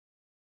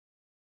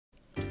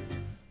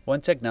One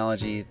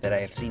technology that I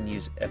have seen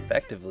used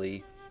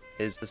effectively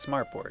is the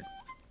smartboard.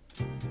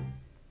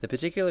 The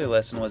particular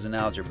lesson was in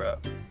algebra,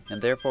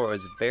 and therefore it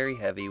was very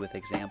heavy with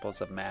examples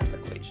of math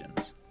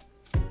equations.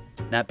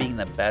 Not being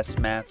the best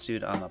math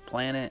student on the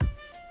planet,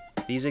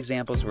 these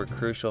examples were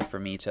crucial for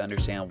me to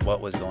understand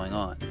what was going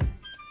on.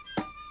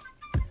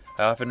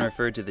 I often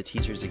referred to the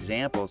teacher's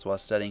examples while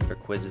studying for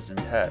quizzes and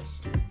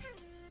tests.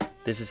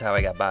 This is how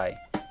I got by.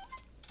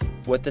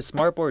 What the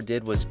smartboard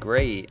did was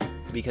great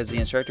because the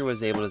instructor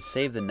was able to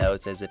save the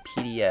notes as a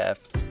PDF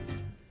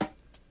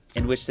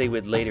in which they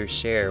would later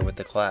share with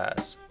the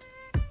class.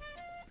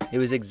 It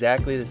was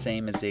exactly the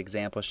same as the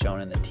example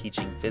shown in the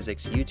Teaching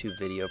Physics YouTube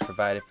video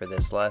provided for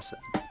this lesson.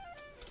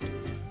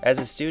 As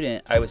a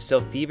student, I would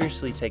still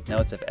feverishly take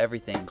notes of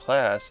everything in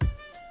class,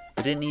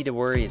 but didn't need to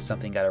worry if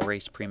something got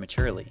erased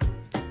prematurely.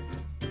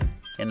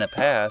 In the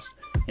past,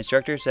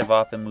 instructors have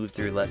often moved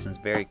through lessons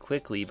very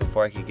quickly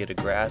before I could get a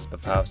grasp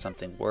of how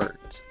something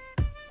worked.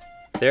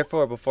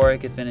 Therefore, before I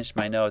could finish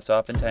my notes,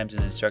 oftentimes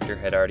an instructor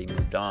had already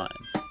moved on.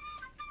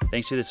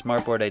 Thanks to the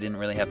smartboard, I didn't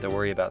really have to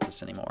worry about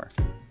this anymore.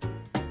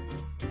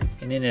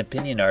 In an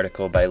opinion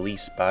article by Lee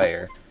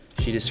Spire,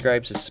 she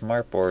describes the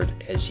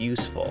smartboard as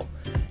useful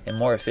and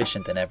more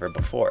efficient than ever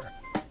before,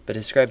 but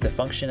described the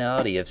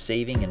functionality of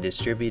saving and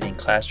distributing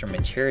classroom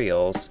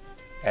materials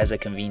as a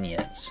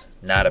convenience,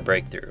 not a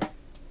breakthrough.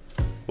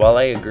 While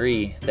I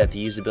agree that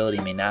the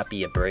usability may not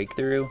be a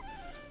breakthrough,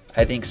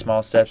 I think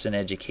small steps in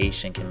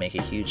education can make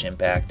a huge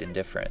impact and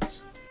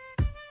difference.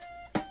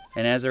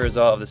 And as a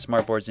result of the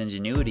smartboard's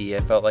ingenuity,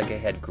 I felt like I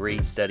had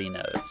great study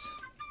notes,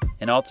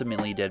 and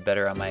ultimately did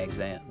better on my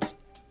exams.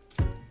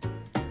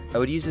 I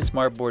would use the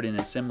smartboard in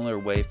a similar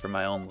way for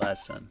my own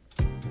lesson.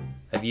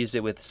 I've used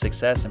it with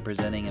success in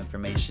presenting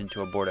information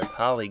to a board of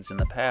colleagues in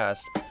the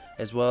past,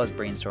 as well as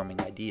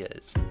brainstorming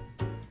ideas.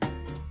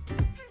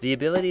 The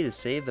ability to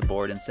save the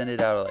board and send it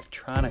out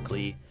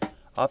electronically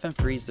often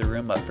frees the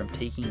room up from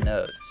taking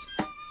notes.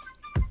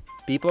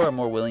 People are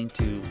more willing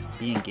to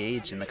be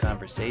engaged in the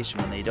conversation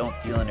when they don't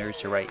feel an urge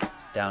to write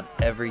down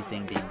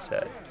everything being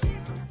said.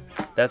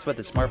 That's what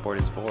the smartboard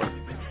is for.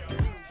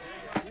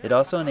 It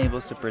also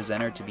enables the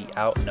presenter to be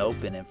out and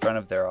open in front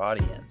of their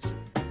audience,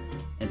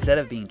 instead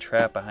of being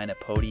trapped behind a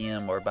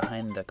podium or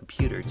behind the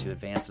computer to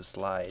advance a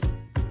slide.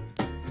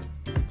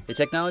 A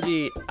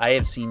technology I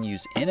have seen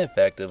used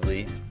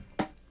ineffectively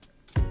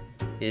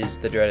is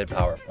the dreaded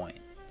PowerPoint.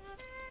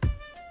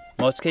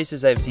 Most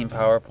cases I've seen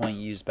PowerPoint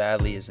used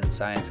badly is in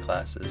science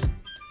classes.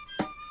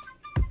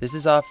 This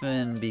is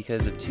often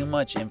because of too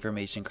much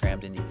information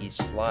crammed into each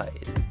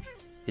slide.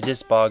 It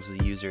just bogs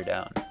the user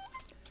down.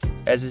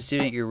 As a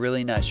student, you're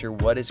really not sure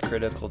what is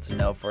critical to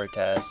know for a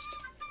test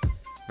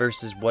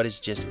versus what is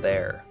just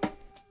there.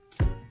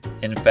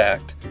 In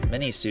fact,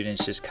 many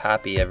students just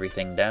copy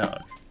everything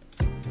down.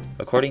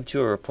 According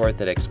to a report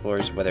that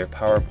explores whether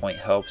PowerPoint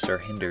helps or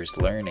hinders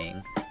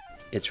learning,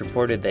 it's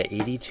reported that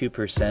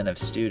 82% of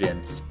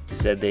students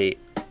said they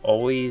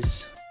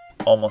always,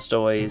 almost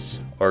always,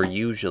 or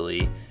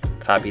usually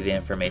copy the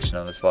information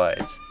on the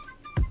slides.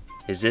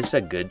 Is this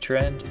a good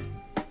trend?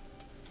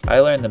 I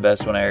learn the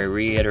best when I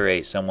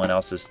reiterate someone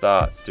else's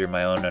thoughts through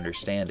my own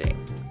understanding,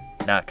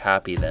 not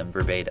copy them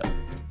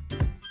verbatim.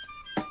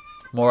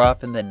 More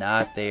often than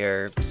not, they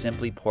are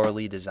simply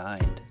poorly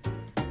designed.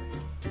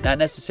 Not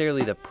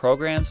necessarily the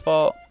program's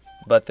fault,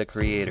 but the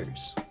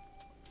creators.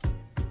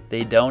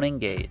 They don't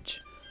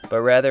engage,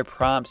 but rather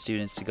prompt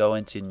students to go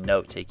into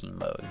note-taking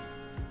mode.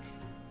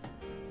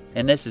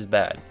 And this is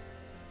bad.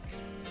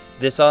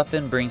 This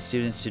often brings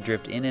students to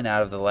drift in and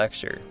out of the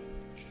lecture.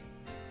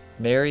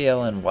 Mary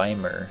Ellen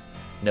Weimer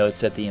notes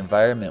that the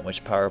environment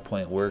which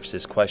PowerPoint works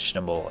is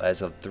questionable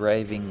as a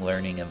thriving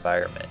learning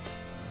environment.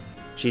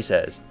 She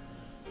says,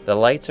 "The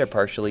lights are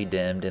partially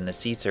dimmed and the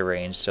seats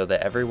arranged so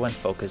that everyone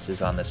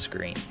focuses on the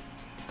screen.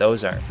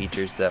 Those aren't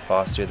features that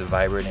foster the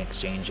vibrant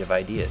exchange of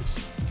ideas."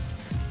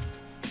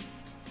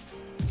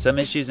 Some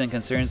issues and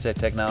concerns that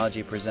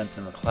technology presents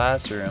in the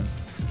classroom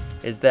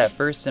is that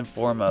first and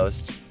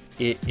foremost,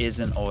 it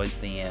isn't always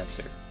the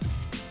answer.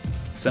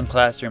 Some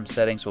classroom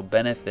settings will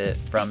benefit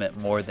from it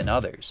more than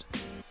others.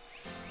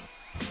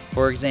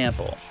 For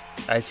example,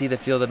 I see the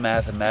field of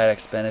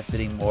mathematics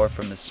benefiting more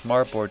from the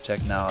smartboard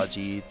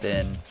technology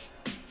than,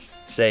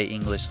 say,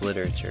 English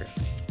literature.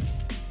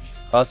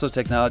 Also,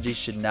 technology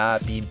should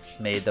not be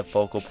made the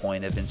focal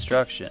point of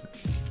instruction.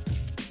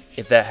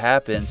 If that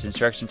happens,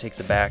 instruction takes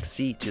a back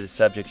seat to the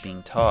subject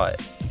being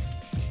taught.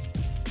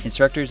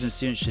 Instructors and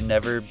students should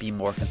never be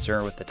more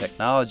concerned with the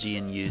technology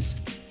in use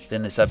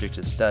than the subject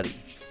of study.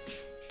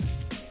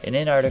 In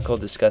an article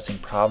discussing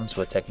problems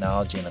with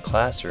technology in the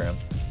classroom,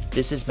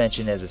 this is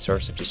mentioned as a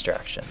source of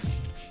distraction.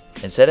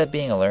 Instead of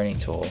being a learning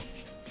tool,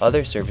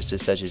 other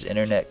services such as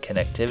internet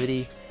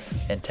connectivity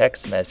and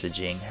text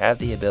messaging have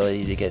the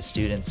ability to get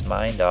students'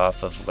 mind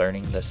off of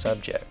learning the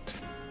subject.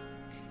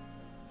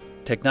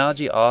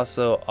 Technology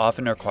also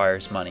often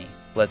requires money,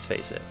 let's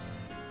face it.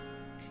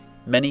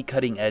 Many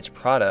cutting-edge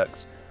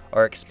products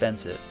are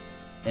expensive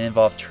and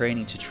involve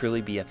training to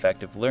truly be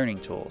effective learning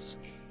tools.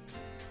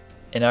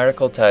 An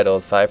article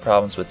titled 5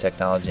 Problems with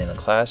Technology in the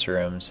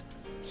Classrooms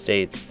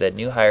states that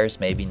new hires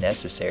may be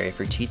necessary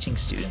for teaching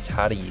students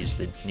how to use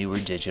the newer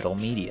digital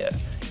media,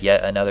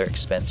 yet another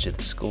expense to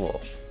the school.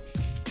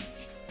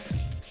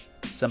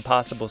 Some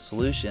possible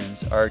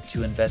solutions are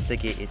to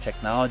investigate a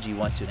technology you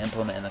want to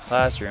implement in the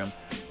classroom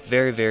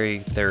very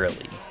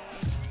thoroughly.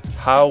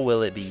 How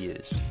will it be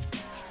used?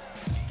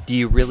 Do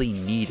you really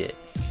need it?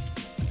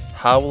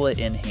 How will it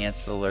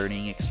enhance the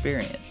learning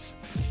experience?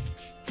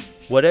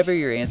 Whatever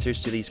your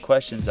answers to these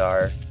questions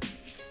are,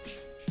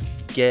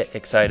 get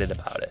excited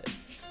about it.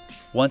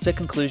 Once a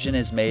conclusion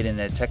is made and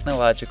a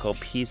technological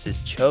piece is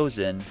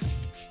chosen,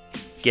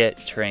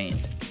 get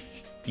trained.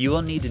 You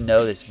will need to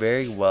know this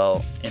very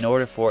well in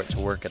order for it to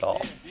work at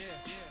all.